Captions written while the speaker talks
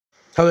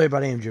Hello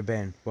everybody, I'm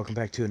Jaban. Welcome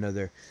back to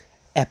another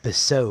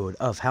episode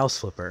of House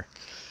Flipper.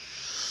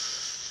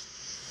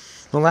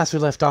 When last we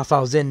left off, I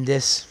was in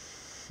this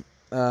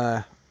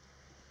uh,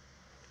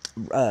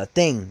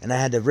 thing, and I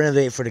had to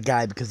renovate for the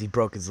guy because he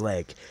broke his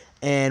leg.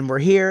 And we're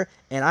here,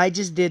 and I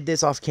just did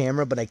this off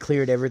camera, but I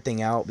cleared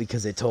everything out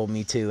because it told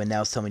me to, and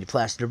now it's telling me to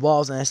plaster the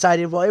walls. And I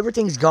decided, well,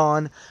 everything's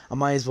gone. I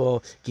might as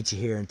well get you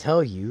here and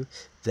tell you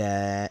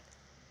that.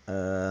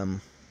 Hope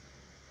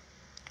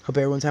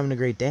everyone's having a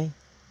great day.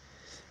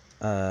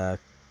 The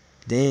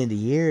end of the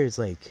year is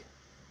like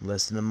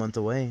less than a month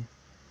away.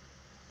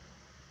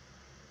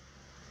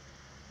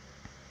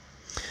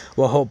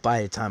 Well, I hope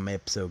by the time my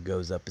episode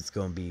goes up, it's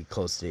going to be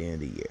close to the end of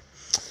the year.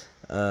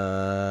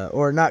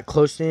 Or not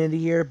close to the end of the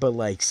year, but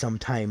like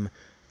sometime,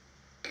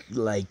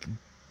 like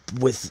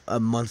with a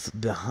month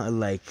behind,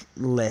 like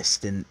less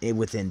than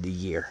within the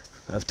year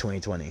of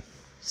 2020.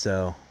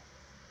 So,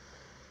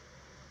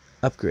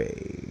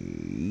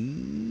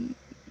 upgrade.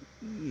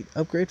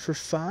 Upgrade for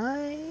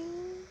 5.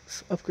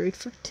 Upgrade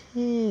for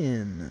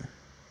 10.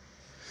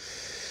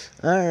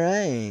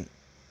 Alright.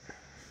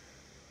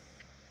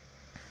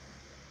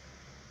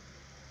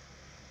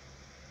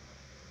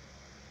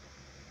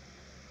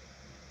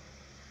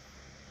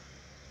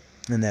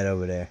 And that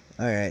over there.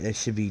 Alright, that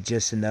should be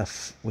just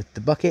enough with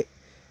the bucket.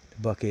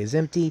 The bucket is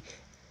empty.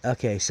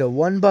 Okay, so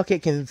one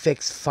bucket can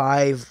fix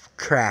 5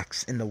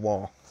 cracks in the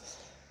wall.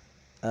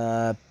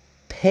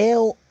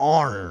 Pale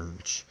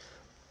orange.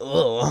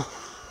 Ugh.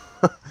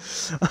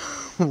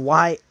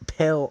 Why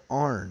pale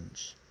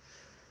orange?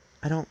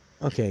 I don't.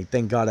 Okay,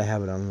 thank God I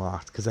have it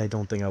unlocked because I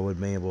don't think I would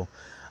be able.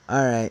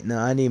 Alright, no,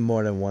 I need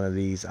more than one of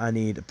these. I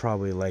need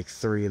probably like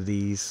 3 of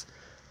these.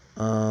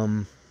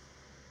 We're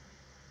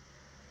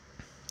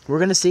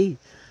gonna see.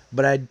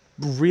 But I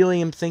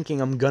really am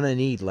thinking I'm gonna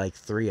need like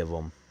 3 of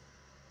them.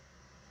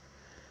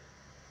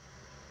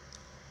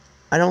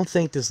 I don't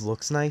think this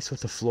looks nice with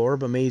the floor,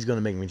 but maybe he's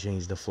gonna make me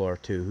change the floor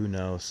too. Who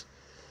knows?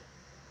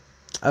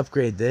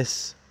 Upgrade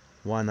this.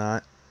 Why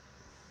not?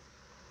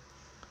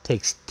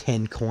 Takes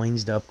 10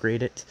 coins to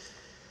upgrade it.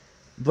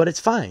 But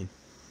it's fine.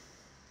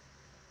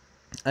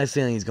 I have a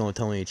feeling he's gonna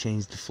tell me to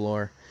change the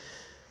floor.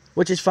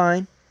 Which is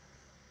fine.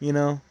 You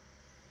know?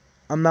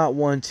 I'm not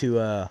one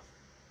to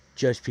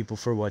judge people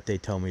for what they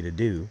tell me to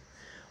do.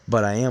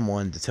 But I am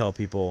one to tell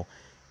people,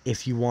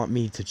 if you want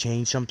me to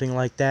change something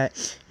like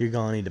that, you're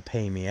gonna need to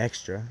pay me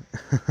extra.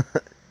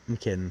 I'm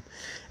kidding.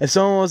 If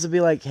someone wants to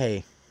be like,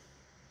 hey,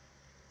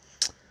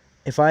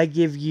 if I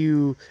give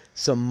you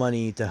some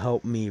money to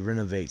help me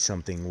renovate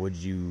something, would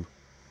you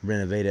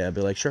renovate it? I'd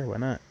be like, sure, why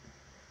not?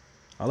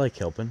 I like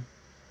helping.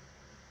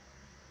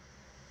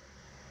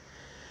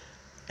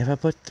 If I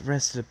put the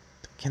rest of the...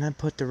 Can I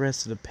put the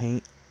rest of the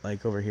paint,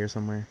 like, over here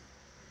somewhere?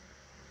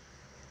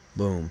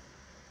 Boom.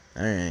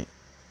 Alright.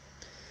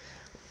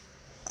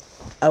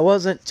 I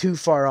wasn't too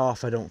far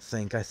off, I don't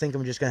think. I think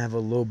I'm just gonna have a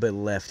little bit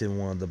left in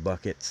one of the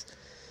buckets.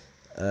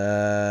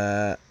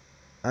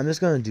 I'm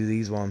just gonna do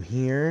these while I'm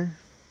here.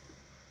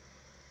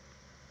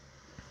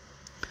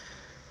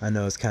 I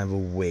know it's kind of a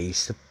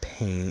waste of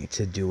paint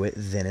to do it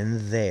then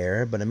and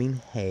there, but I mean,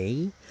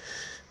 hey,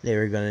 they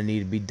were gonna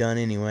need to be done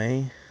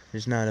anyway.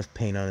 There's not enough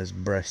paint on his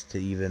brush to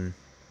even...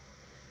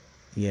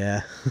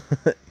 Yeah.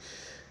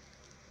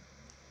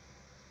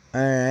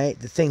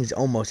 Alright, the thing's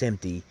almost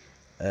empty.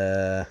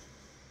 Wanna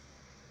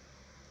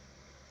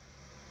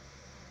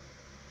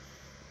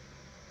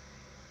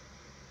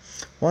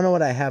know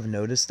what I have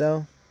noticed,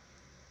 though?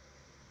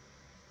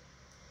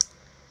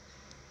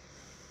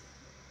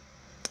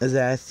 Is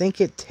that I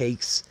think it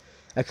takes...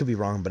 I could be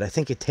wrong, but I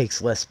think it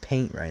takes less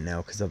paint right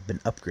now because I've been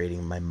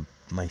upgrading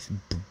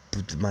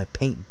my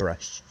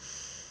paintbrush.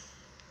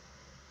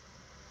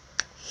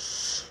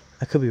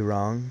 I could be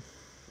wrong,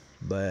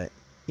 but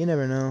you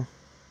never know.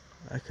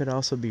 I could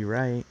also be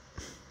right.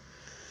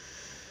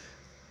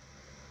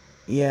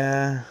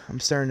 Yeah, I'm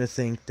starting to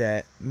think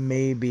that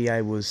maybe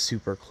I was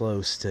super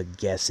close to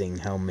guessing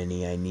how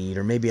many I need,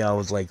 or maybe I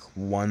was like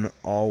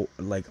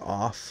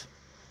off.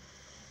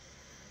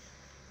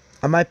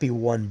 I might be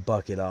one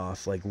bucket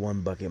off, like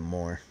one bucket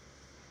more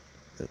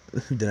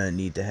than I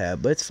need to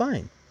have, but it's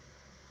fine,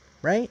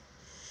 right?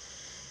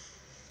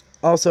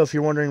 Also, if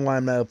you're wondering why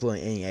I'm not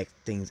uploading any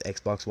things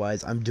Xbox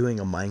wise, I'm doing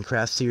a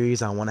Minecraft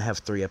series. I want to have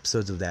 3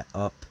 episodes of that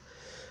up.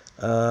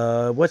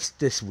 What's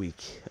this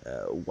week?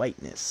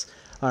 Whiteness.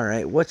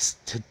 Alright, what's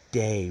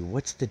today?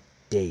 What's the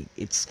date?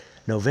 It's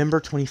November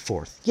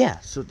 24th. Yeah,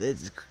 so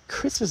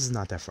Christmas is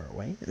not that far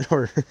away.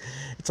 Or,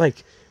 it's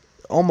like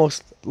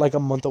almost like a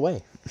month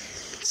away.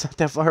 It's not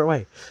that far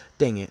away.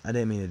 Dang it, I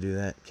didn't mean to do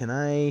that. Can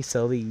I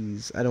sell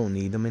these? I don't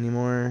need them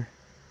anymore.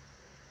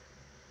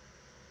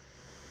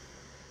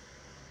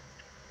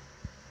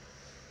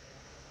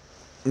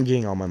 I'm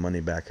getting all my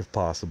money back if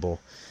possible.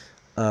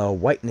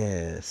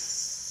 Whiteness.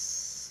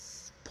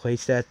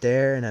 Place that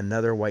there and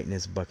another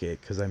whiteness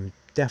bucket because I'm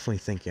definitely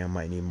thinking I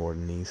might need more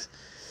than these.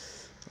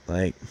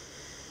 Like,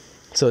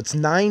 so it's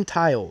 9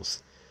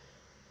 tiles.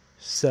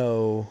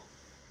 So,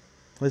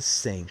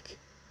 let's think.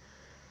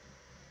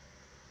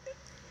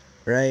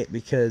 right?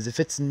 Because if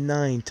it's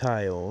 9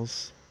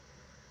 tiles,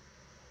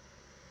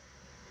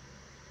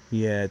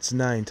 yeah, it's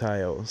 9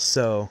 tiles.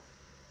 So,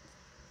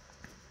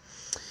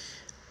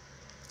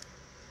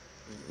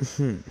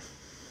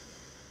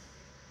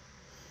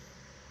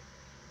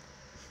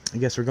 I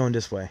guess we're going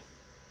this way.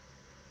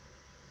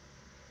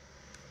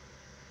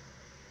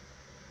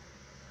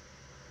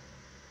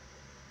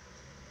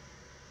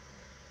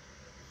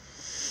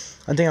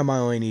 I think I might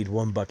only need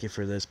 1 bucket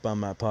for this, but I'm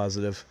not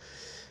positive.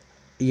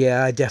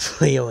 Yeah, I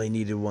definitely only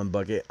needed 1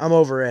 bucket. I'm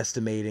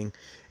overestimating.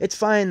 It's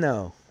fine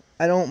though.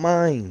 I don't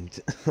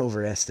mind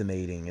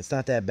overestimating. It's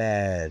not that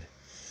bad.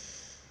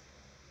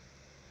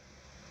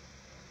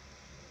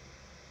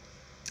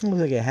 It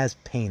looks like it has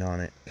paint on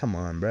it. Come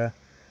on, bruh.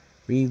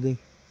 Really?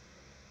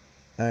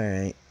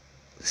 Alright.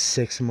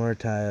 6 more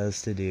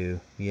tiles to do.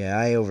 Yeah,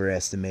 I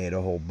overestimated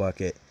a whole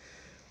bucket.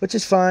 Which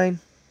is fine.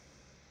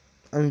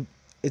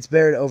 It's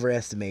better to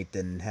overestimate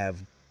than have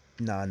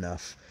not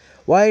enough.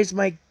 Why is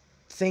my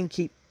thing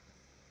keep...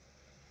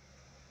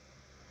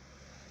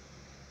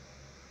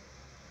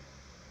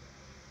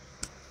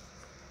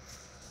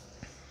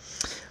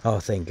 Oh,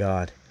 thank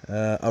God.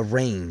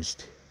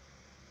 Arranged.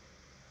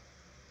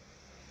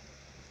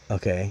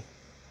 Okay.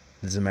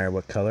 Doesn't matter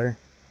what color.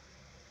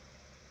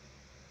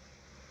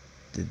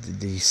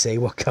 Did you say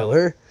what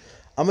color?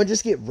 I'm gonna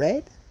just get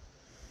red?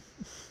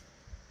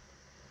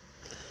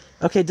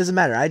 Okay, doesn't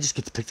matter. I just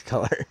get to pick the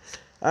color.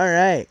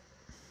 Alright.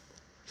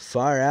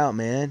 Far out,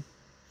 man.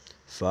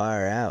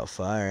 Far out,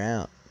 far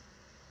out.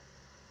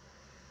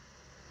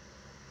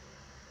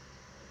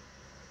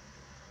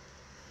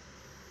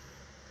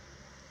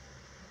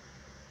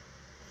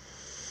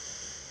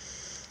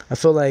 I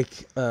feel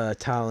like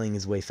tiling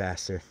is way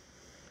faster.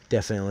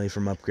 Definitely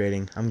from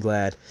upgrading. I'm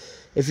glad.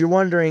 If you're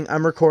wondering,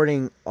 I'm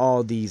recording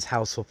all these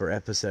House Flipper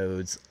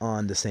episodes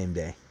on the same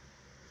day.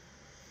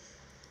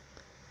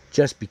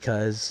 Just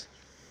because.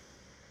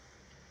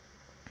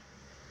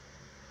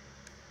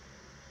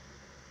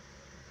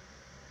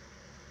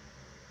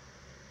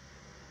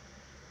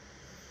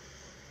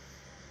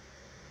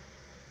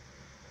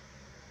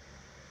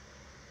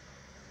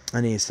 I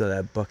need to sell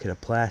that bucket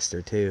of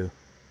plaster too.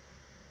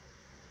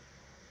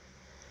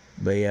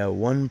 But yeah,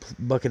 1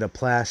 bucket of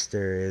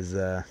plaster is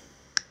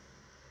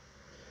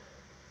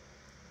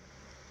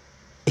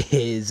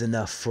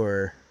enough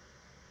for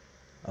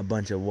a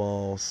bunch of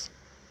walls.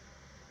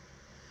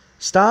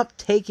 Stop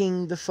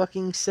taking the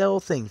fucking cell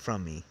thing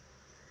from me.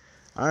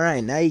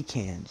 Alright, now you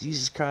can.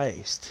 Jesus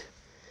Christ.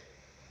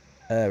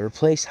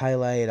 Replace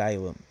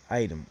highlighted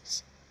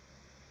items.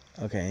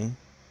 Okay.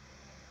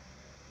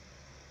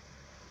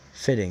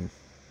 Fitting.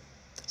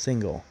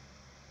 Single.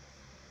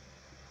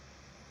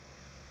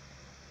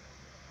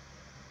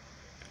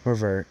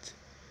 Revert.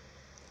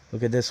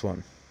 Look at this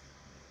one.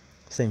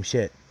 Same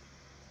shit.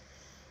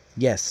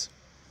 Yes.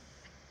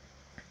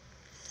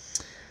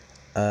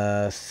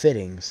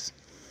 Fittings.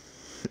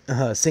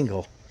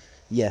 Single.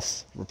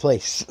 Yes.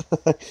 Replace.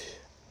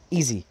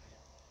 Easy.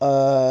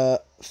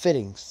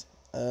 Fittings.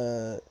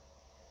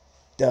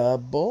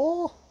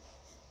 Double?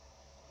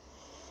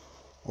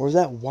 Or is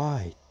that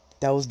wide?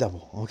 That was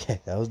double. Okay,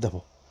 that was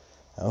double.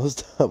 That was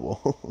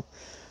double.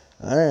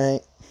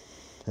 Alright.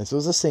 This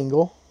was a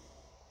single.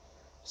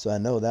 So I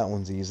know that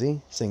one's easy.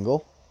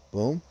 Single.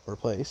 Boom.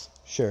 Replace.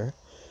 Sure.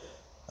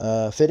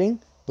 Fitting.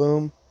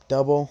 Boom.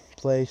 Double.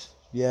 Place.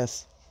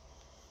 Yes.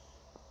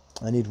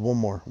 I need 1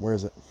 more. Where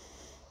is it?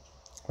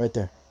 Right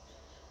there.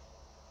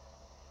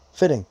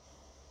 Fitting.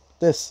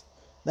 This.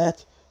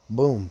 That.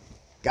 Boom.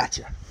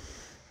 Gotcha.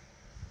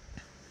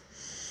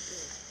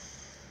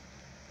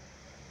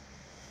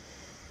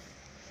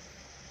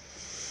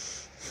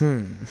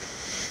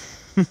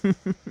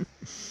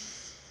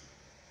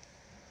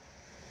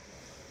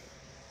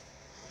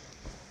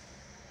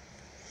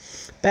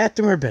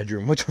 Bathroom or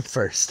bedroom? Which one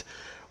first?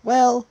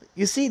 Well,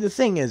 you see, the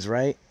thing is,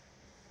 right?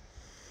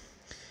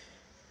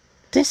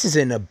 This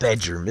isn't a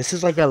bedroom. This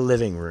is like a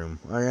living room,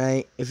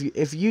 alright?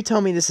 If you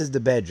tell me this is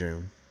the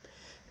bedroom...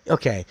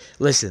 Okay,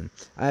 listen.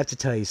 I have to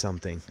tell you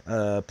something.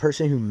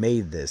 Person who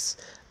made this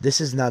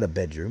is not a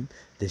bedroom.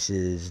 This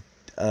is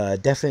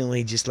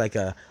definitely just like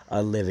a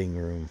living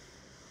room.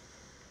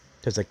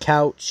 There's a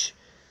couch.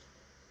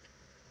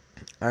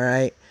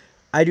 Alright?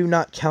 I do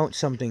not count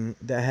something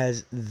that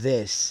has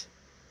this.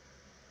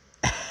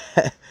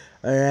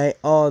 Alright?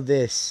 All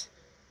this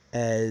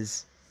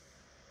as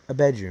a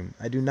bedroom.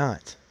 I do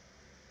not.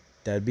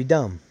 That would be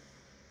dumb.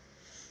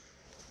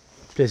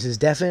 This is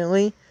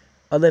definitely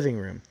a living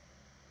room.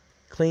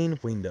 Clean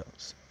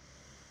windows.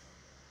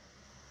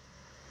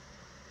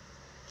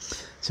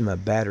 See my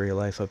battery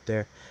life up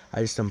there.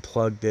 I just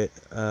unplugged it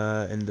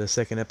in the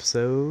second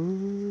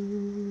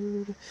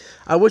episode.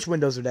 I wish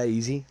windows were that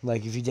easy.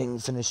 Like if you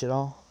didn't finish it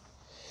all.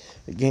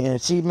 Gain an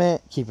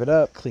achievement. Keep it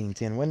up. Clean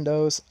 10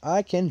 windows.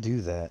 I can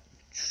do that.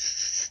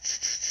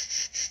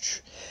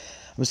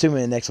 I'm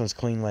assuming the next one's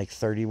clean like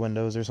 30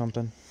 windows or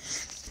something.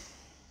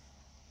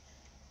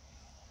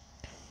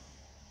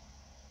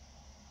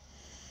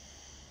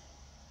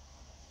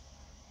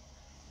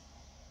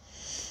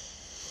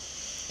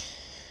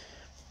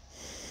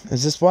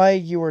 Is this why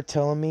you were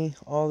telling me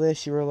all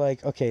this? You were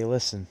like, okay,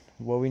 listen,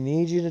 what we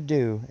need you to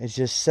do is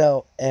just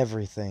sell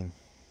everything,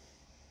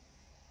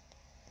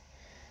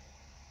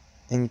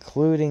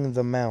 including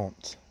the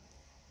mount.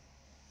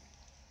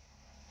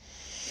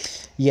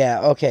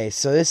 Yeah, okay,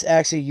 so this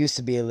actually used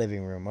to be a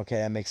living room. Okay,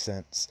 that makes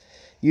sense.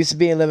 Used to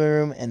be a living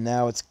room, and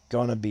now it's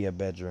gonna be a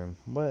bedroom.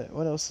 What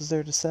else is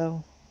there to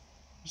sell?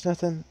 There's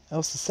nothing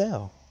else to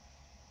sell.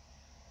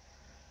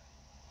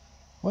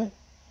 What?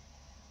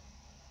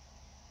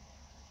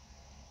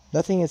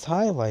 Nothing is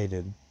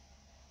highlighted.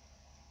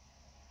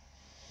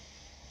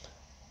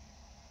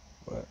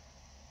 What?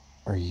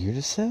 Are you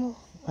to sell?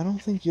 I don't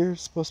think you're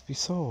supposed to be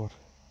sold.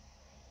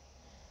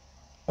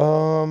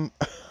 Um.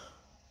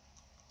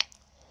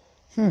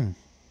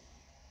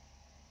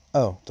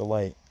 Oh, the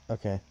light.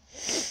 Okay.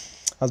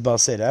 I was about to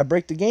say, did I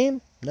break the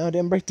game? No, I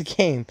didn't break the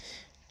game.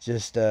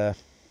 Just, the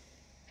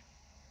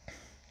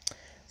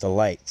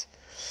light.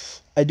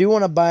 I do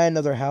want to buy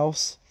another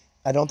house.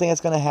 I don't think that's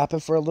going to happen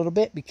for a little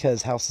bit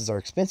because houses are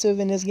expensive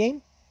in this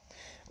game.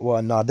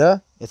 Well,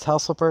 nada. It's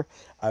House Flipper.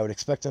 I would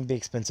expect them to be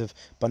expensive,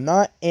 but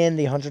not in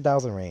the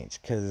 100,000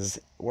 range. Because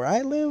where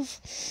I live,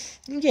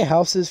 you can get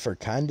houses for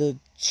kind of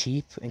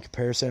cheap in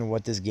comparison to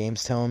what this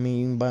game's telling me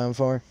you can buy them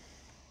for.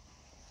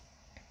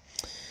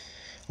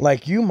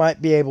 Like, you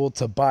might be able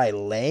to buy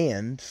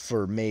land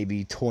for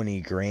maybe 20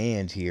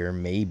 grand here,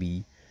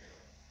 maybe.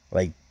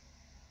 Like,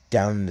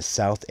 down in the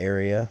south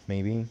area,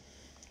 maybe.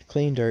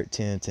 Clean dirt,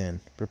 10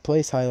 10.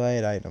 Replace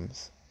highlighted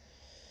items.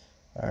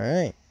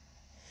 Alright.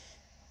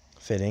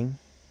 Fitting.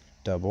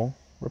 Double.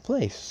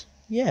 Replace.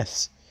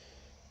 Yes.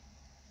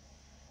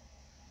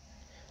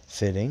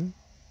 Fitting.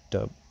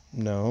 Double.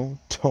 No,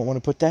 don't want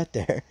to put that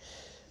there.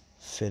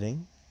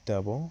 Fitting.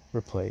 Double.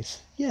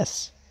 Replace.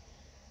 Yes.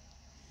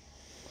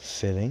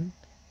 Fitting.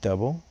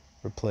 Double.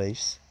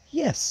 Replace.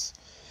 Yes.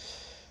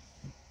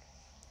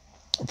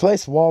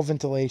 Replace wall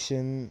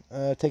ventilation.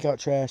 Take out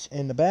trash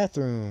in the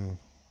bathroom.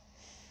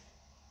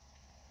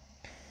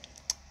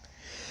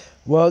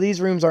 Well, these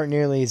rooms aren't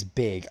nearly as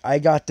big. I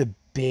got the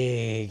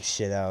big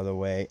shit out of the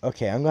way.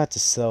 Okay, I'm going to have to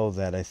sell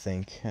that, I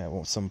think, at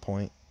some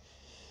point.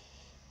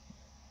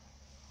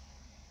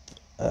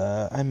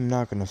 I'm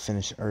not going to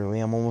finish early.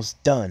 I'm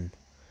almost done.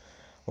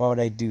 Why would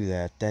I do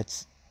that?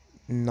 That's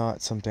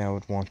not something I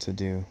would want to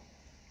do.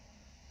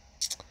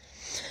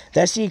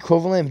 That's the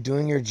equivalent of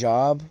doing your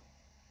job,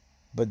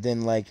 but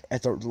then, like,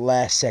 at the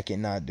last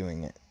second not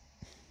doing it.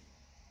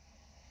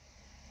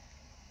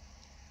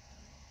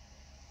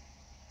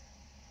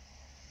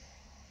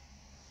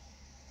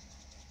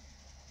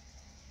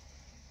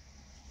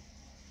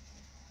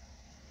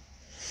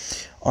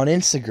 On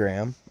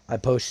Instagram, I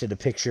posted a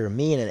picture of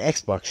me in an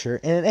Xbox shirt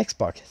and an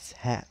Xbox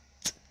hat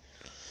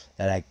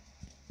that I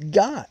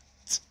got.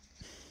 It's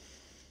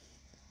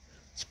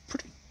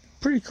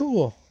pretty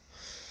cool.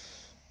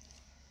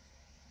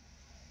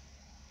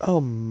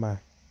 Oh my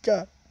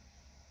god.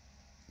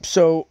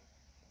 So,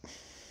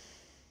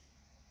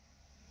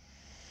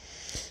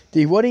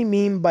 what do you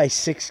mean by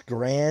 6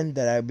 grand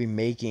that I'd be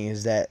making?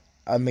 Is that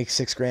I make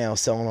 6 grand out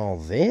selling all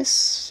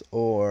this?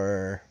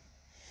 Or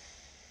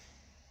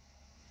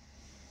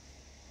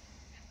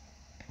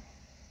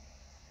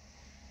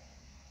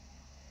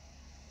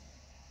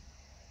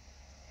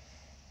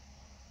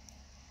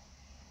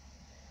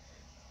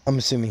I'm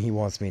assuming he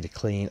wants me to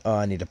clean. Oh,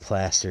 I need a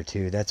plaster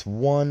too. That's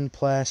 1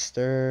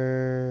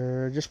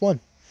 plaster. Just 1.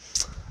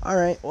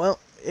 Alright, well,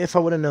 if I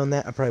would have known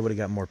that, I probably would have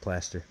got more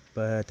plaster.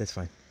 But that's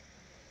fine.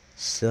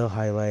 Still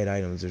highlight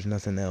items. There's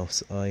nothing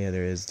else. Oh, yeah,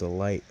 there is the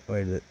light.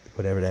 Or the,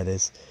 whatever that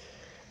is.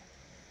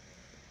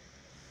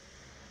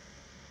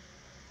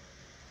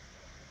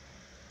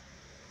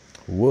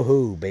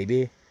 Woohoo,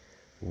 baby.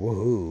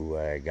 Woohoo.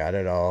 I got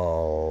it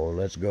all.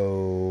 Let's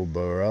go,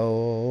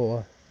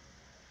 bro.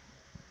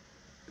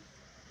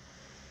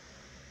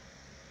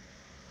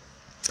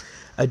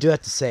 I do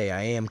have to say,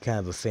 I am kind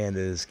of a fan of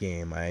this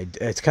game.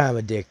 It's kind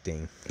of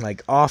addicting.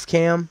 Like, off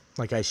cam,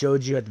 like I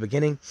showed you at the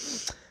beginning,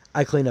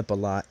 I clean up a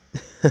lot.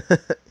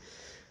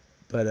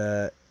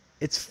 But,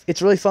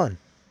 it's really fun.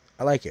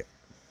 I like it.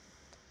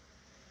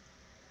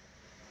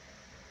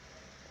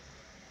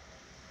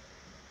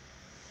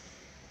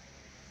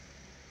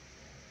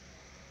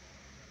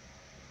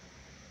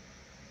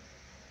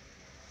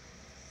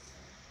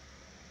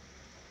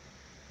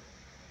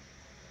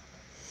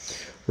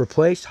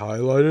 Replaced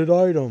highlighted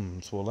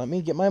items. Well, let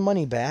me get my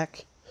money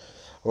back.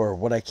 Or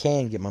what I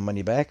can get my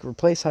money back.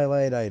 Replace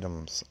highlighted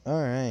items.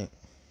 Alright.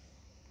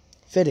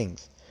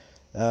 Fittings.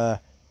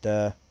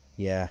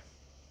 Yeah.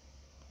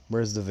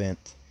 Where's the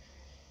vent?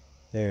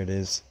 There it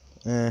is.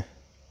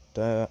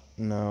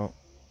 No.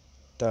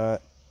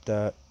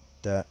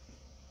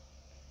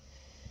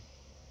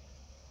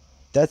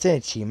 That's an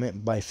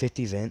achievement by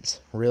 50 vents.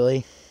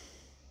 Really?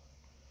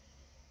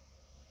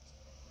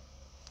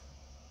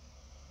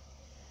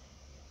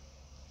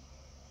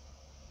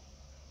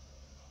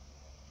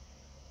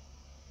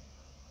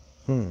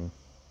 You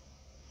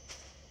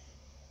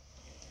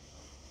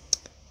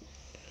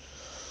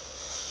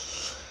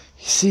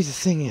see, the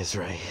thing is,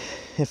 right?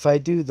 if I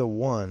do the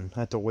one,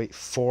 I have to wait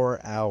 4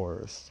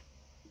 hours.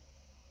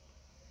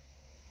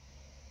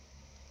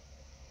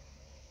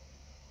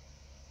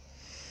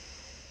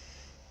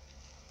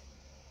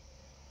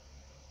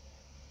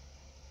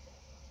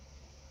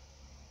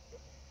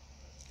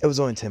 It was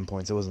only 10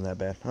 points. It wasn't that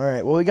bad. All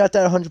right. Well, we got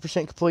that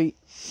 100% complete.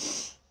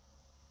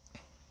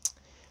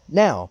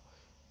 Now,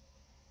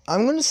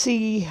 I'm going to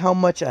see how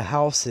much a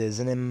house is,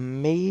 and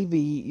then maybe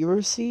you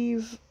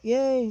receive.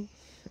 Yay.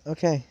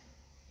 Okay.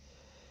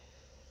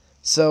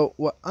 So,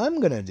 what I'm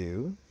going to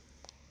do,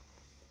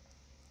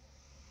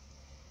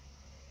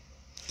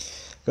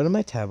 go to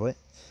my tablet,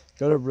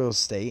 go to real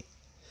estate.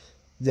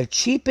 The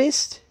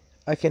cheapest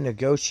I can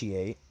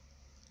negotiate.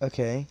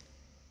 Okay.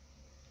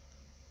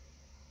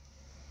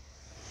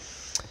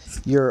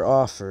 Your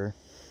offer,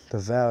 the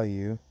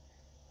value.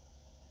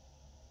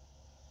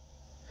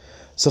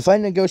 So if I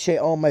negotiate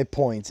all my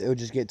points, it would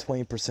just get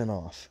 20%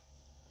 off.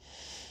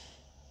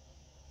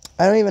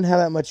 I don't even have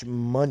that much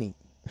money.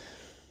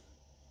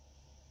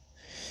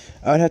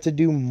 I would have to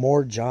do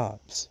more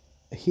jobs.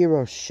 A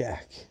hero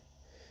shack.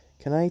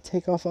 Can I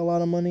take off a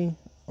lot of money?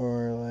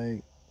 Or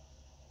like...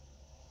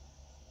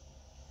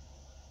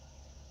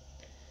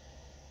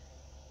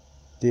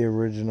 the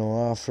original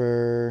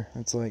offer.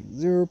 It's like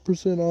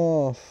 0%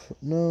 off.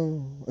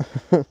 No.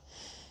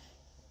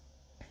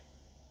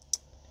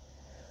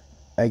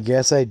 I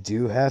guess I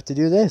do have to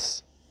do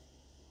this.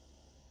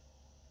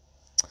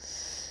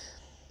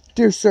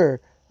 Dear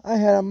sir, I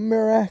had a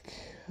Mirac.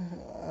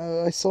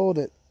 I sold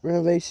it.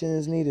 Renovation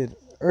is needed.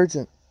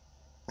 Urgent.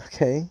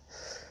 Okay.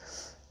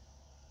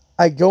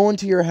 I go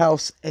into your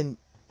house and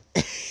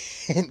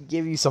and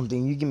give you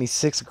something. You give me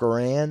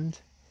 $6,000.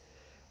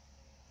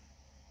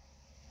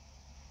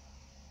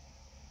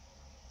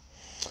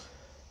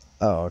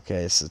 Oh,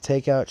 okay. So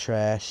take out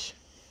trash.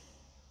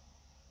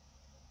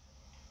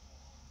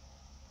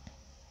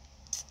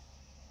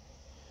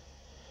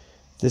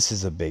 This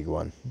is a big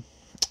one.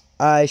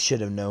 I should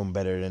have known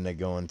better than to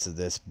go into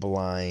this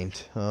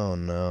blind. Oh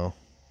no.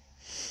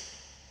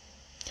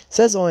 It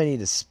says I only need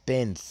to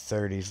spend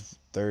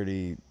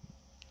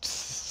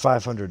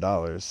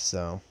 $500,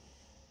 so.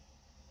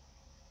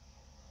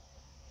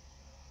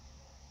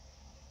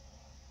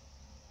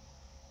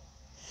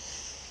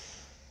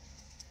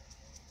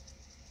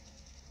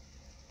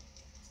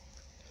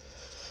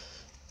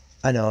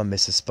 I know I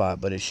missed a spot,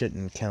 but it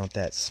shouldn't count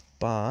that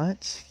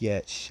spot. Yeah,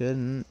 it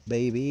shouldn't,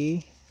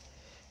 baby.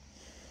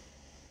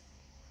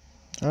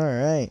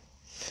 Alright.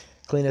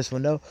 Clean this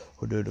window.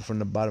 We'll do it from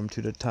the bottom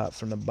to the top.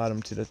 From the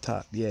bottom to the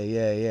top.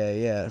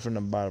 Yeah. From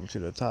the bottom to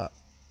the top.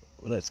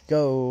 Let's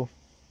go.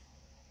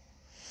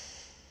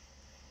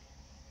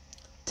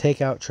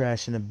 Take out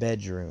trash in the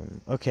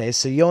bedroom. Okay,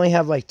 so you only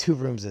have like 2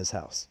 rooms in this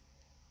house.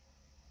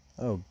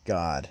 Oh,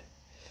 God.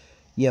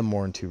 You have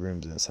more than 2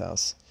 rooms in this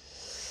house.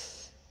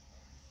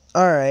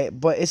 Alright,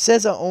 but it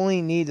says I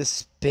only need to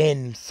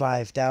spend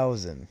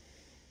 5,000.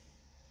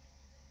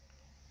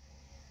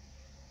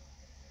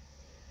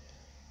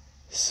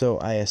 So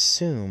I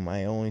assume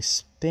I only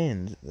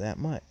spend that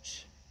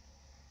much.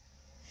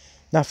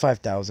 Not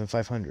 5,000,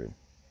 500.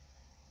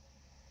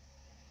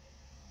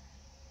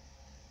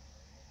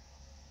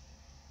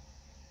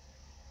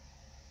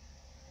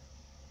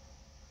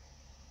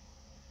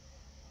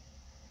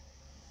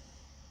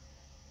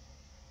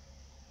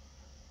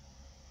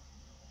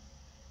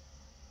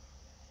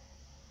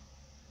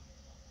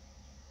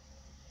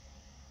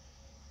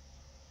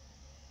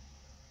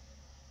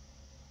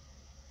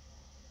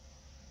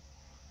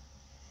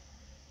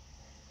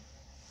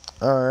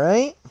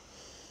 Alright.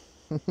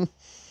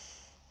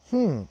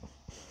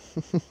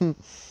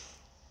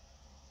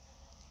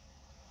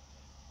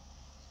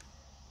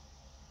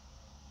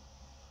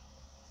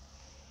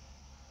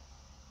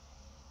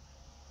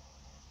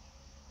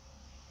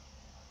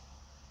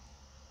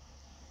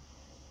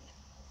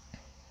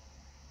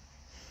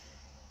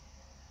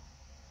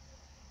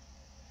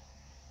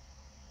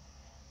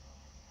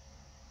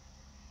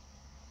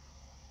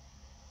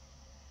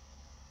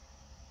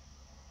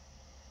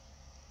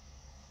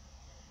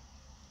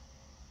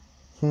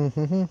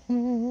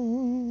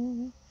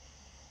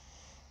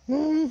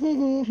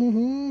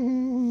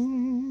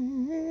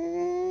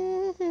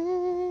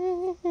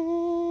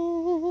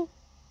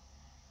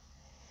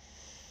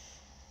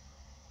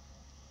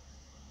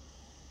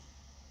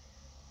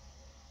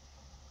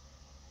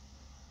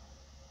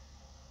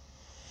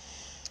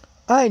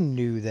 I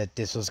knew that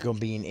this was going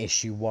to be an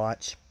issue.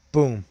 Watch.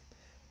 Boom.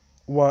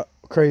 What?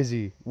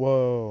 Crazy.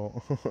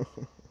 Whoa.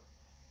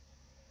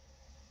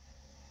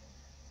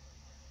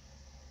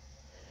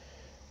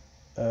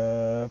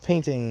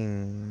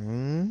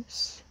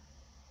 Paintings.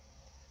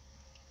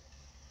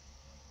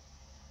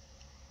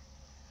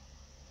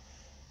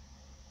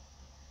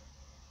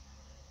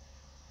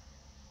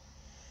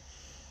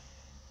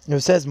 If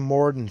it says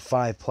more than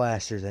 5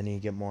 plasters, I need to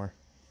get more.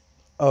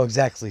 Oh,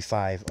 exactly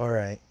 5.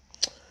 Alright.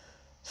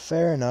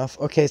 Fair enough.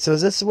 Okay, so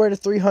is this where the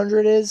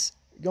 300 is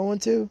going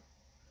to?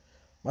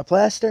 My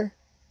plaster?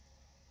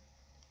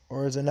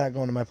 Or is it not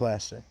going to my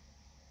plaster?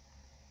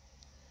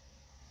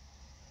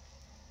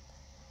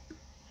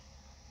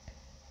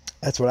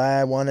 That's what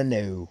I want to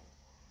know.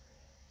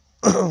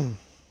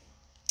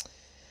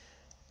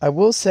 I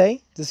will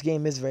say this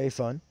game is very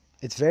fun.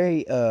 It's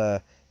very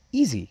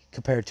easy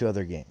compared to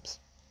other games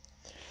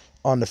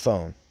on the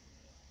phone.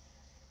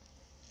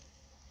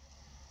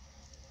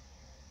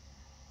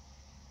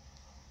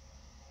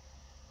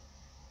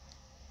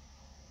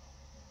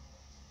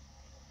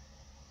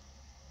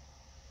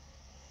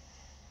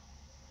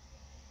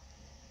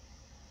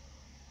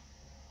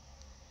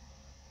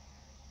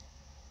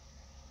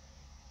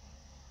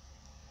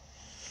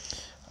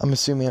 I'm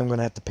assuming I'm going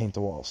to have to paint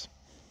the walls.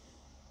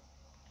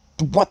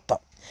 What the?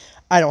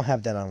 I don't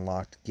have that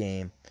unlocked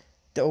game.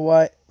 The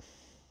what?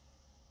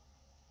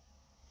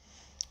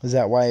 Is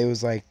that why it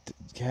was like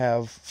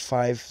have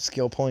 5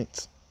 skill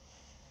points?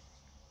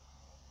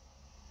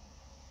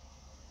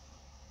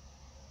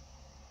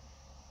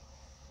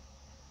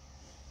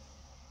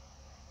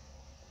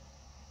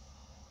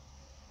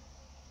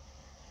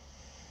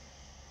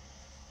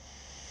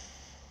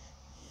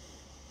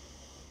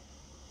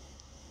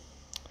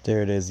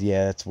 There it is.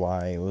 Yeah, that's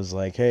why it was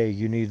like, hey,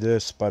 you need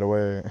this, by the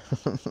way.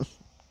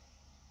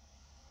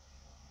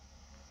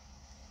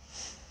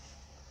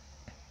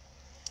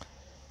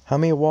 How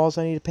many walls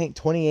I need to paint?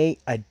 28?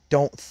 I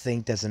don't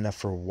think that's enough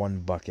for one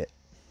bucket.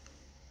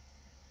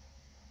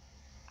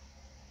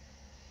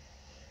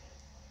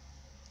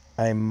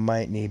 I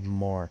might need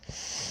more.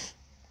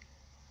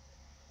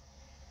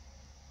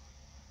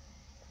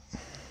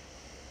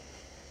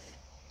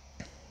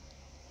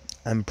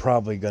 I'm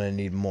probably going to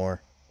need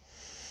more.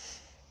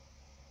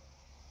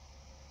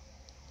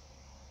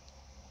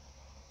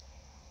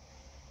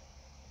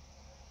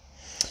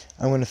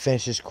 I'm going to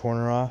finish this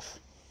corner off.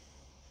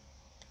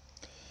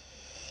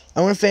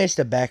 I'm going to finish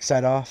the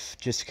backside off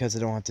just because I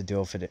don't have to deal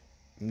with it,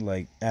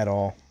 like, at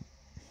all.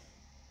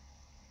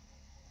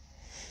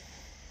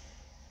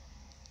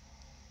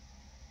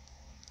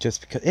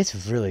 Just because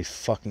it's really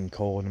fucking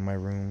cold in my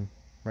room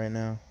right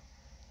now.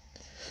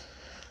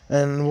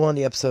 And one of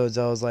the episodes,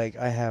 I was like,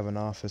 I have an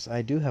office.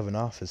 I do have an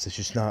office. It's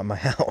just not my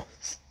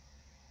house.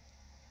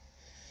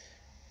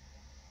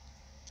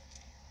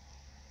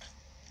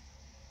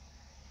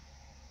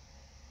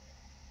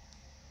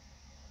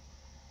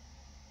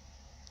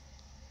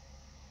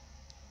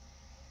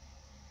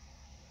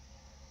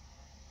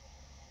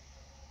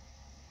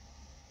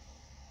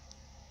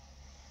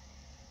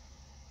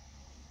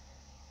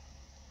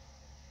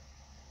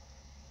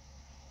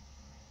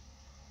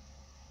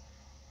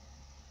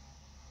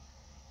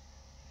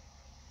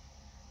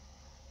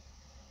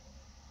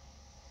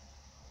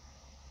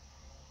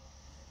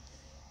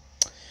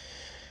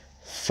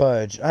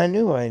 Fudge. I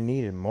knew I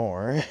needed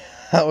more.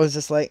 I was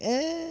just like,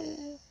 eh.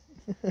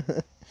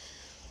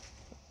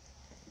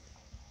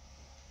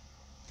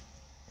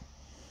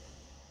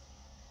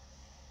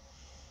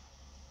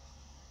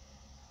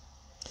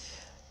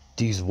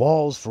 These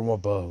walls from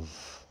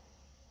above.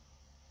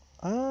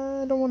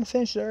 I don't want to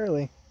finish it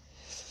early.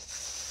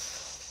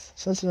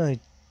 Something I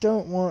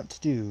don't want to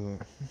do.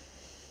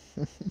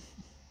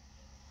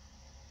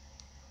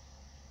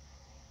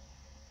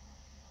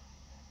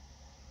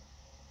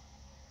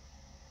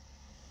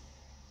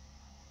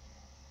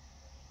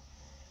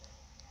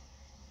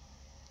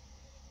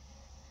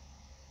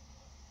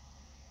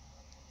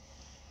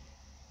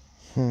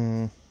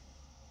 Hmm.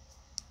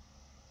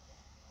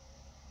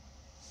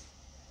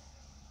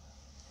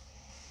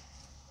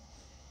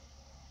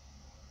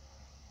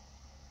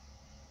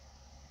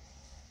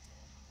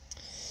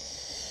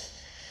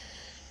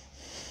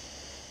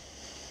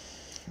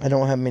 I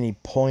don't have many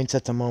points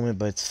at the moment,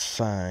 but it's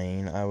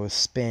fine. I will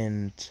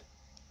spend...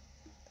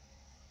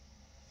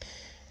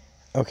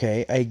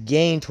 Okay, I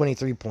gained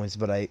 23 points,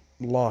 but I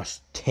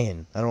lost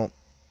 10. I don't...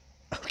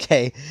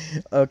 Okay,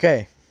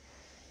 okay.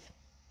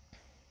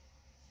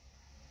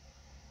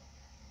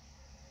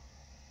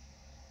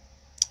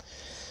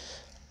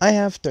 I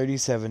have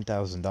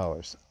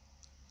 $37,000.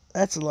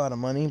 That's a lot of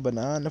money, but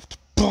not enough to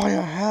buy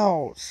a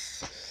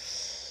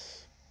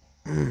house.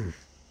 How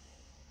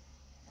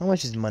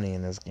much is money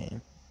in this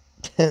game?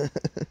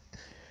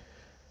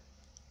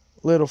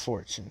 Little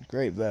fortune,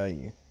 great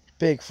value,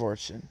 big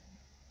fortune,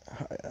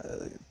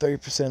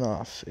 30%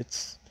 off.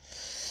 It's,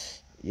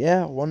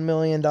 yeah, $1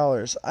 million.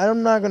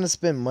 I'm not going to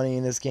spend money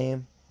in this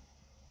game.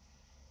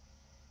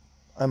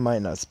 I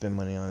might not spend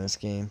money on this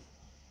game,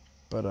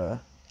 but, if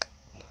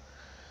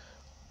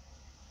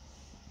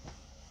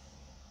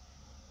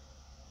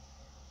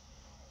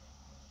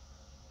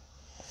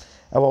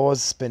I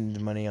was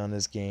spending money on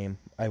this game,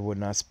 I would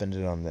not spend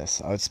it on this.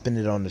 I would spend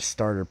it on the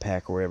starter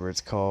pack or whatever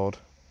it's called.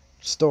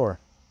 Store.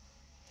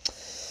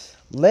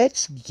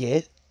 Let's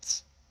get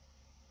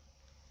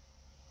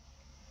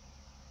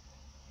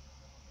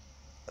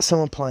some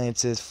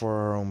appliances for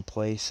our own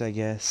place, I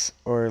guess.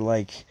 Or,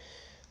 like,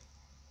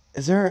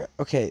 is there...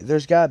 Okay,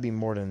 there's gotta be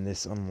more than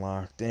this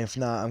unlocked. And if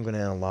not, I'm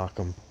gonna unlock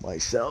them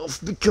myself.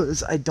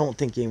 Because I don't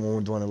think anyone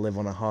would want to live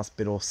on a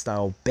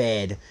hospital-style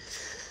bed.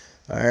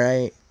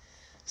 Alright?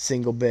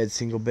 Single bed,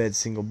 single bed,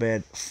 single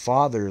bed.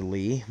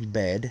 Fatherly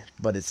bed.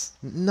 But it's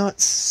not...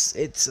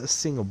 It's a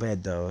single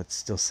bed, though. It's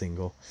still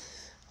single.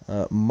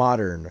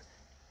 Modern.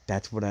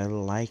 That's what I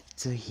like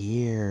to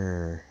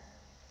hear.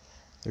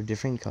 There are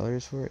different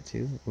colors for it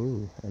too.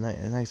 Ooh, a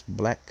nice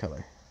black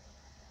color.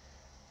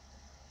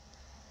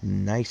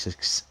 Nice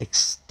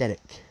aesthetic.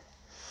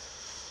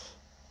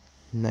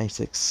 Nice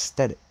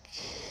aesthetic.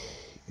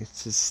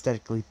 It's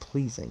aesthetically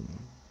pleasing.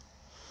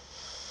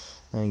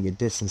 I can get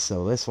this and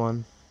sell this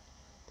one.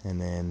 And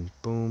then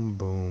boom,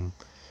 boom,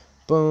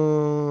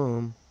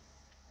 boom.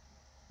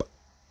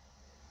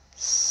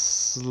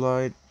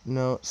 Slide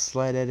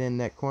it in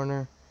that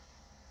corner.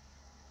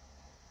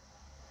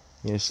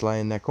 You just slide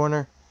in that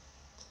corner.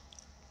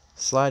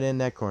 Slide in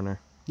that corner.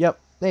 Yep,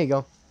 there you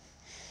go.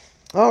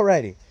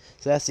 Alrighty.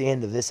 So that's the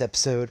end of this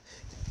episode.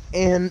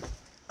 And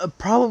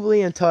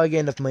probably until I get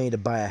enough money to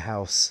buy a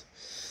house.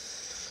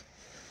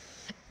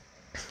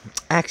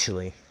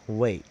 Actually,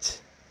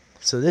 wait.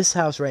 So this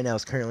house right now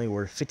is currently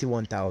worth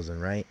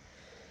 $51,000, right?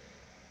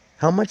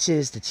 How much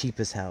is the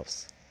cheapest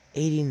house?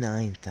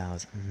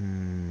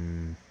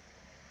 $89,000.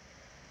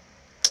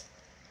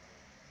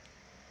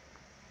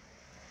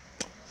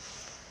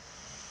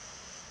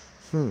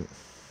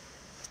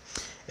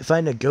 If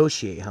I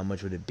negotiate, how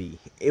much would it be?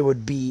 It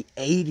would be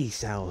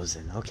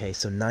 $80,000. Okay,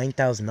 so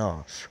 $9,000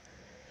 off.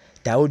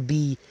 That would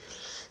be.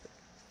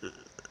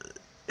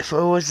 If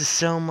I was to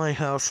sell my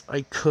house,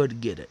 I could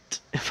get it.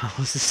 If I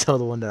was to sell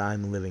the one that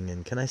I'm living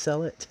in, can I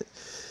sell it?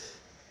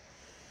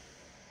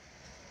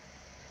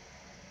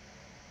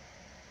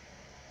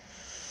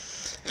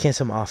 I can't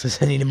sell my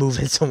office. I need to move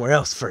in somewhere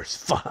else first.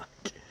 Fuck.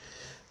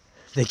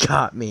 They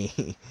got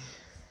me.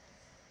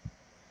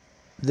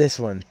 This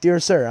one. Dear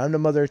sir, I'm the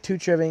mother of two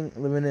children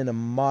living in a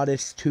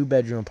modest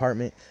 2-bedroom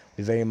apartment.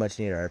 We very much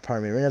need our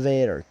apartment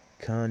renovated. Our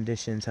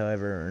conditions,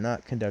 however, are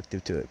not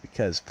conducive to it.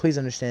 Because, please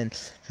understand,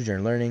 children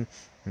are learning.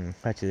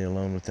 Practically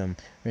alone with them.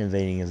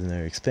 Renovating is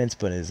another expense,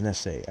 but it is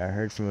necessary. I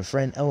heard from a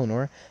friend,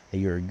 Eleanor, that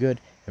you are a good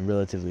and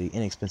relatively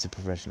inexpensive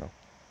professional.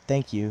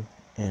 Thank you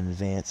in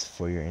advance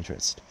for your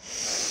interest.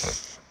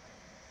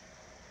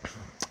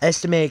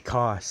 Estimated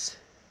cost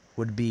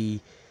would be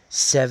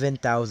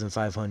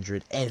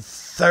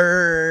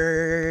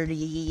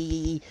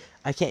 $7,530.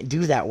 I can't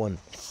do that one.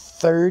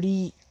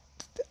 30.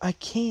 I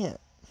can't.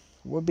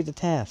 What would be the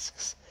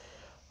tasks?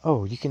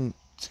 Oh, you can.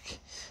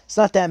 It's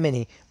not that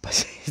many,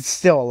 but it's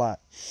still a lot.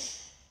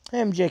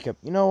 Hey, I'm Jacob.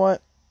 You know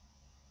what?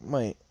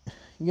 Wait.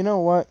 You know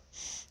what?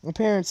 My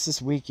parents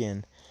this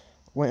weekend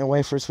went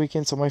away for this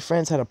weekend, so my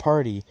friends had a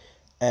party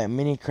at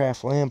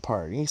Minecraft LAN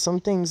party. Some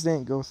things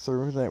didn't go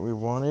through that we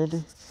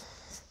wanted.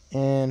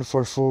 And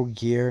for full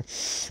gear,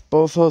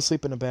 both fell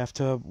asleep in a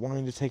bathtub,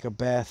 wanting to take a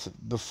bath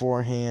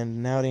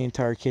beforehand. Now the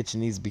entire kitchen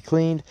needs to be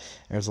cleaned.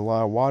 There's a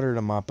lot of water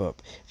to mop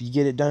up. If you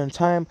get it done in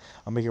time,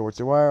 I'll make it worth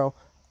your while.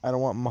 I don't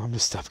want Mom to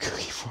stop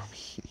cooking for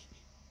me.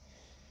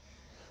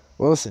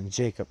 Well, listen,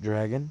 Jacob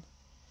Dragon.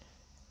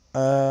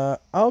 I'll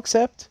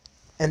accept.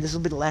 And this will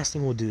be the last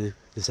thing we'll do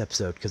this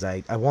episode, because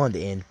I wanted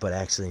to end, but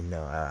actually,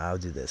 no, I'll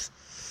do this.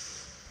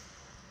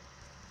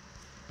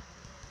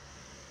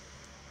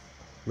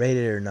 Rate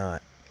it or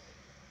not.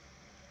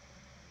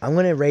 I'm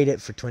going to rate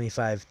it for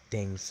 25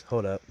 things.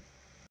 Hold up.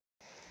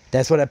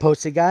 That's what I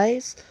posted,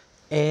 guys.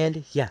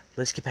 And, yeah,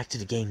 let's get back to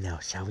the game now,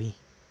 shall we?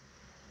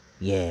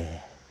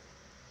 Yeah.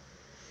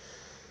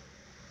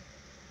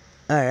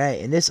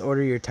 Alright, in this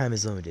order, your time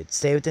is limited.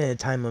 Stay within the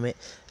time limit,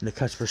 and the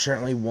customer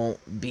certainly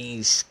won't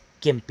be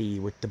skimpy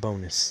with the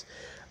bonus.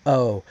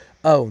 Oh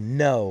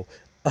no.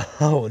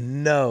 Oh,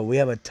 no. We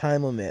have a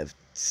time limit of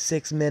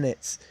 6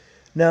 minutes.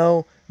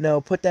 No,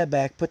 put that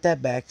back.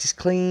 Just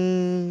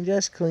clean.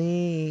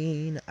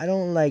 I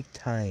don't like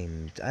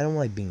timed. I don't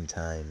like being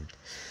timed.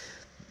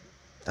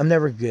 I'm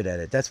never good at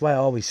it. That's why I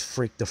always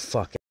freak the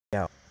fuck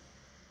out.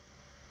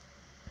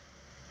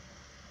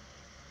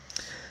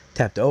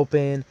 Tap to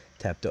open.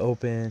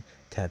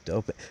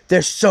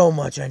 There's so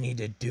much I need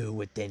to do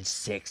within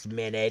 6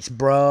 minutes,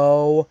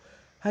 bro.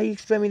 How you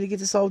expect me to get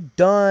this all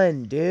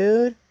done,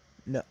 dude?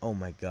 No, oh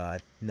my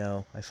god.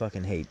 No, I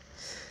fucking hate.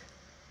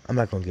 I'm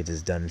not gonna get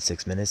this done in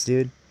 6 minutes,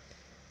 dude.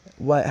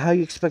 What? How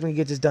you expect me to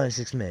get this done in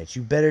 6 minutes?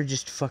 You better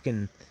just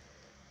fucking.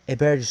 It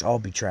better just all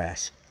be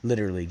trash.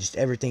 Literally, just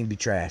everything be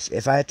trash.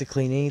 If I have to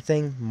clean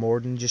anything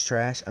more than just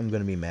trash, I'm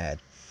gonna be mad.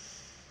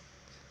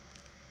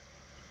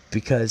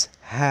 Because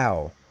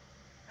how?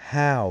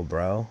 How,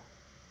 bro?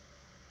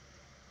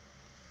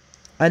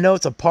 I know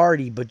it's a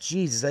party, but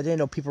Jesus, I didn't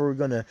know people were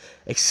gonna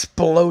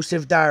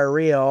explosive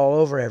diarrhea all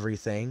over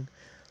everything.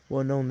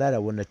 Well, known that I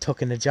wouldn't have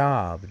taken the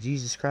job.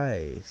 Jesus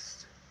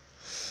Christ.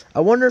 I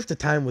wonder if the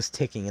time was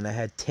ticking and I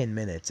had 10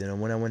 minutes, and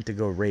when I went to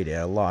go rate it,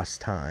 I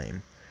lost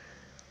time.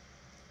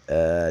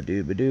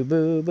 Doobadoo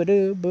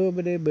boobadoo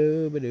boobadoo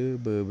boobadoo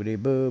boobadoo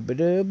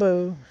boobadoo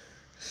boo.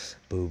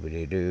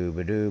 Boobadoo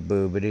doobadoo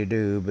boobadoo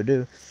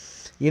doobadoo.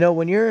 You know,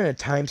 when you're in a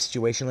time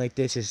situation like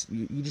this,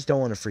 you just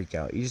don't want to freak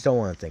out. You just don't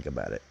want to think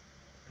about it.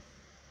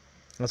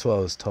 That's what I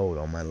was told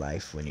all my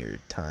life when you're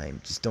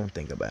timed. Just don't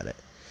think about it.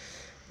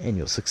 And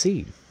you'll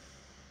succeed.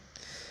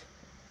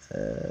 Oh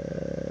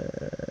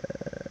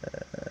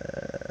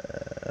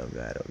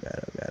god.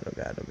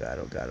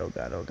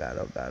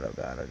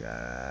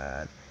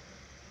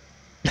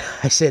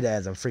 I say that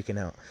as I'm freaking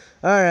out.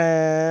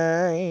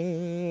 Alright.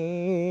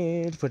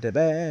 Put that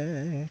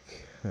back.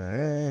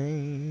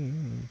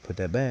 Alright. Put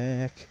that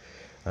back.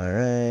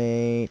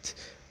 Alright.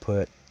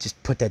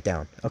 Just put that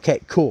down.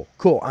 Okay, cool.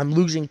 I'm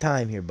losing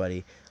time here,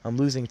 buddy. I'm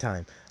losing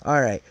time.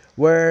 Alright.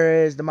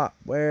 Where is the mop?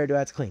 Where do I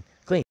have to clean?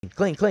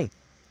 Clean.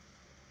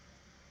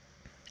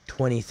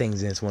 20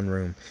 things in this one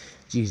room.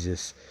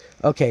 Jesus.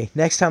 Okay,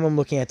 next time I'm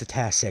looking at the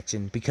task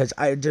section, because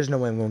there's no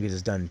way I'm going to get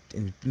this done.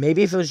 And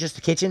maybe if it was just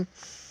the kitchen,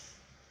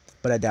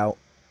 but I doubt.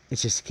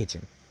 It's just the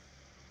kitchen.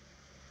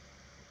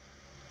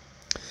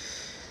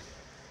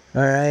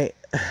 Alright,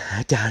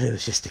 I doubt it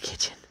was just the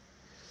kitchen.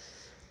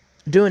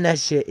 Doing that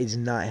shit is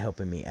not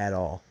helping me at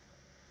all.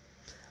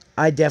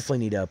 I definitely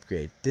need to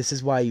upgrade. This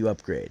is why you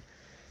upgrade.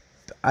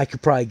 I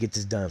could probably get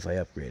this done if I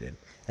upgraded.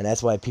 And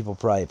that's why people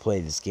probably play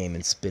this game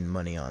and spend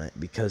money on it.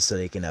 Because so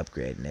they can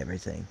upgrade and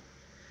everything.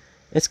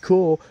 It's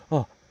cool.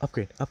 Oh,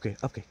 upgrade.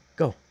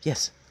 Go.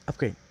 Yes,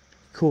 upgrade.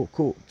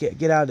 Cool.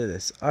 Get out of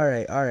this.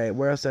 Alright.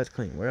 Where else do I have to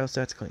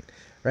clean?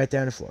 Right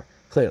there on the floor.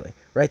 Clearly.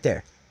 Right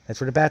there. That's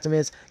where the bathroom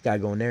is. Gotta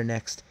go in there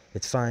next.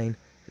 It's fine.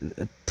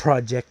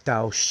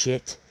 Projectile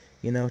shit.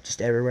 You know,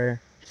 just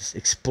everywhere. Just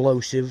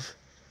explosive.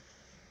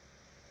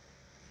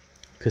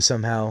 Because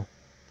somehow,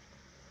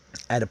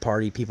 at a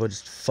party, people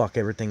just fuck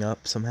everything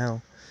up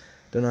somehow.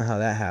 Don't know how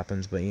that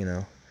happens, but you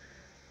know.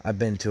 I've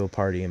been to a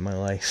party in my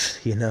life.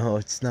 You know,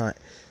 it's not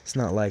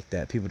like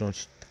that. People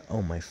don't...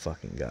 Oh my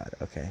fucking god.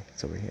 Okay,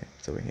 it's over here.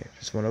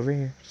 Just one over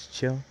here. Just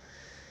chill.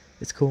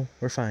 It's cool.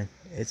 We're fine.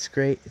 It's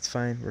great. It's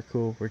fine. We're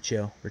cool. We're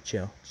chill.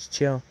 Just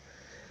chill.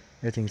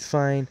 Everything's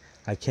fine.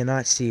 I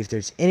cannot see if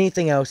there's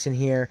anything else in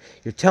here.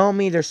 You're telling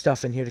me there's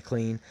stuff in here to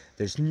clean.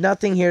 There's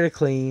nothing here to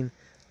clean.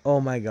 Oh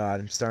my god,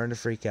 I'm starting to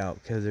freak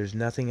out because there's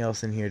nothing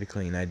else in here to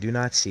clean. I do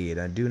not see it.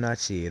 I'm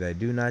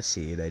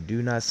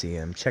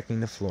checking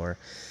the floor.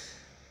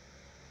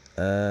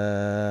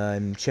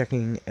 I'm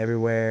checking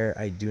everywhere.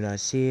 I do not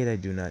see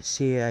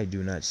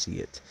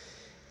it.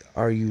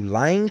 Are you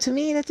lying to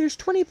me that there's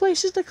 20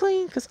 places to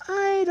clean? Because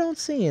I don't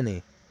see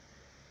any.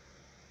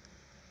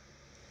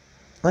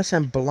 Unless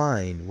I'm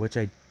blind, which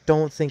I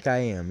don't think I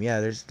am.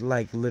 Yeah, there's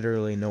like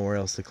literally nowhere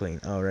else to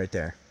clean. Oh, right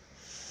there.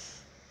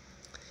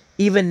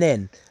 Even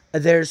then,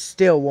 there's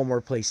still one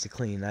more place to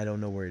clean. I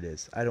don't know where it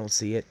is. I don't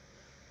see it.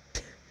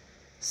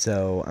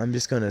 So I'm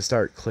just going to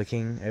start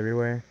clicking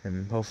everywhere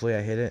and hopefully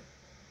I hit it.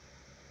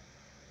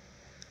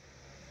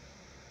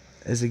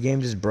 Is the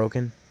game just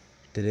broken?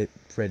 Did it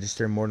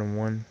register more than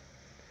one?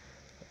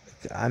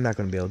 I'm not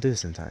going to be able to do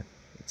this in time.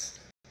 It's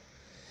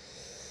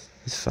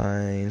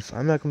fine.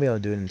 I'm not going to be able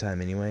to do it in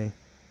time anyway.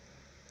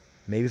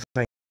 Maybe if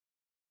I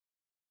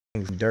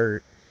can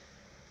dirt.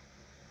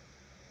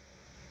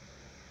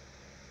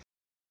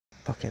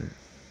 Fucking.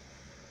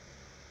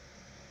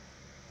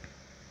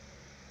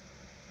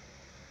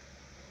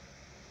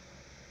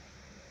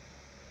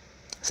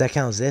 Does that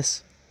count as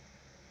this?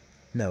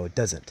 No, it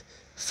doesn't.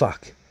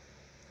 Fuck.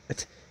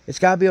 It's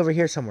gotta be over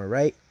here somewhere,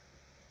 right?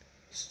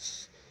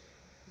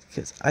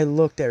 Because I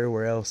looked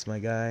everywhere else, my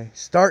guy.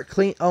 Start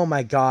clean. Oh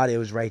my god, it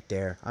was right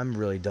there. I'm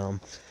really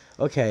dumb.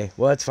 Okay,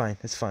 well, that's fine.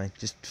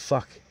 Just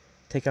fuck.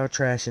 Take out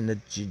trash in the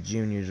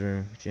junior's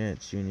room.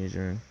 Junior's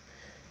room.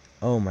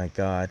 Oh my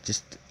god.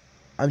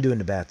 I'm doing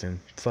the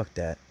bathroom. Fuck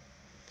that.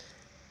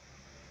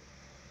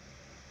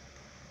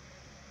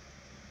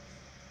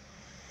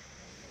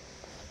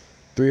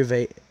 Three of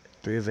eight.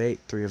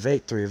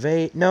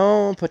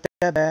 No, put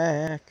that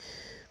back.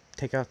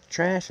 Take out the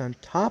trash on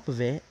top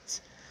of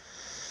it.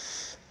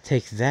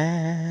 Take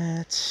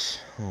that.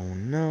 Oh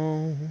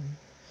no.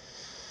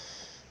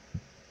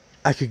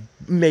 I could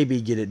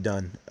maybe get it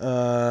done.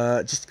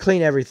 Just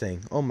clean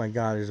everything. Oh my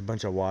god, there's a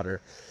bunch of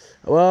water.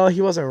 Well, he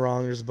wasn't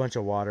wrong. There's a bunch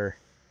of water.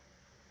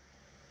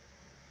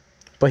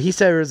 But he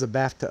said there was a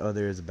bathtub. Oh,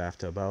 there is a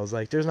bathtub. I was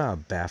like, there's not a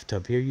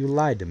bathtub here. You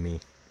lied to me.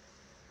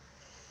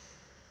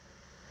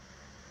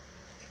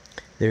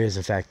 There is,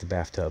 in fact, a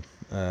bathtub.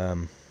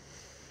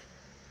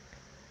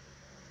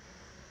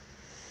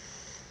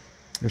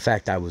 In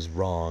fact, I was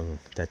wrong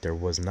that there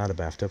was not a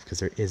bathtub because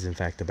there is, in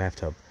fact, a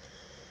bathtub.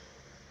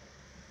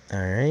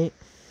 Alright.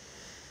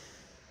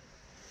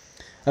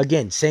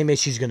 Again, same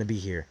issue's going to be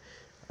here.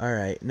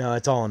 Alright, no,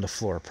 it's all on the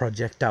floor.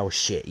 Projectile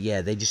shit. Yeah,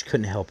 they just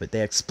couldn't help it. They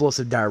had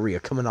explosive diarrhea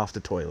coming off the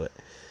toilet.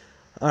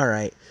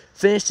 Alright.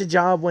 Finish the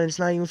job when it's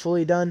not even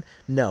fully done?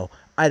 No,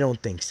 I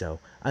don't think so.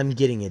 I'm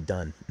getting it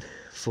done.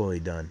 Fully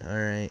done.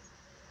 Alright.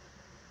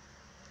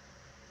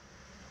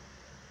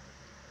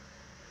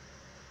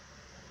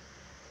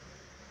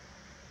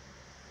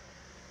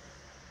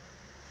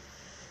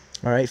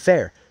 Alright,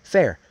 fair.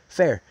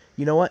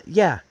 You know what?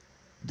 Yeah.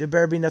 There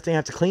better be nothing I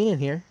have to clean in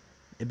here.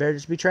 It better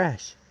just be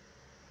trash.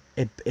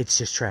 It's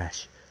just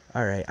trash.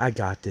 Alright, I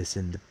got this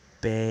in the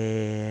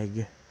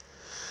bag.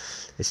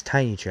 It's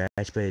tiny trash,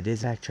 but it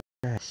is actual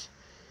trash.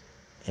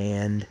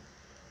 And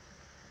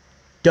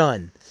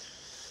done.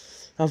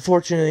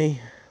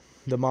 Unfortunately,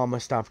 the mama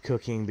stopped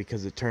cooking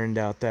because it turned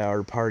out that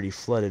our party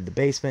flooded the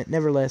basement.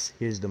 Nevertheless,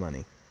 here's the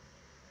money.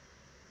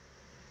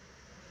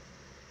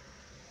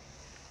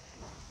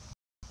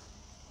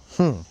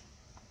 Well,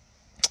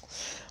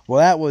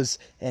 that was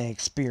an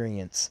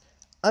experience.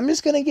 I'm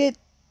just gonna get.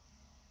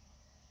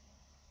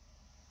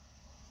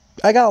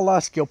 I got a lot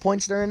of skill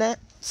points during that,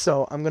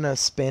 so I'm gonna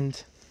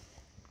spend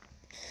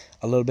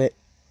a little bit.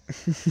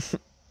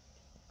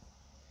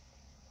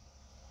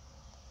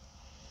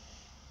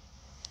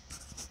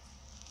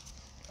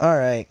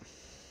 Alright.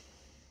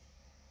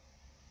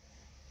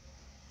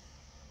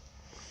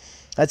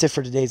 That's it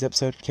for today's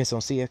episode. Kiss,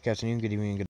 I'll see you. Good afternoon, good evening, good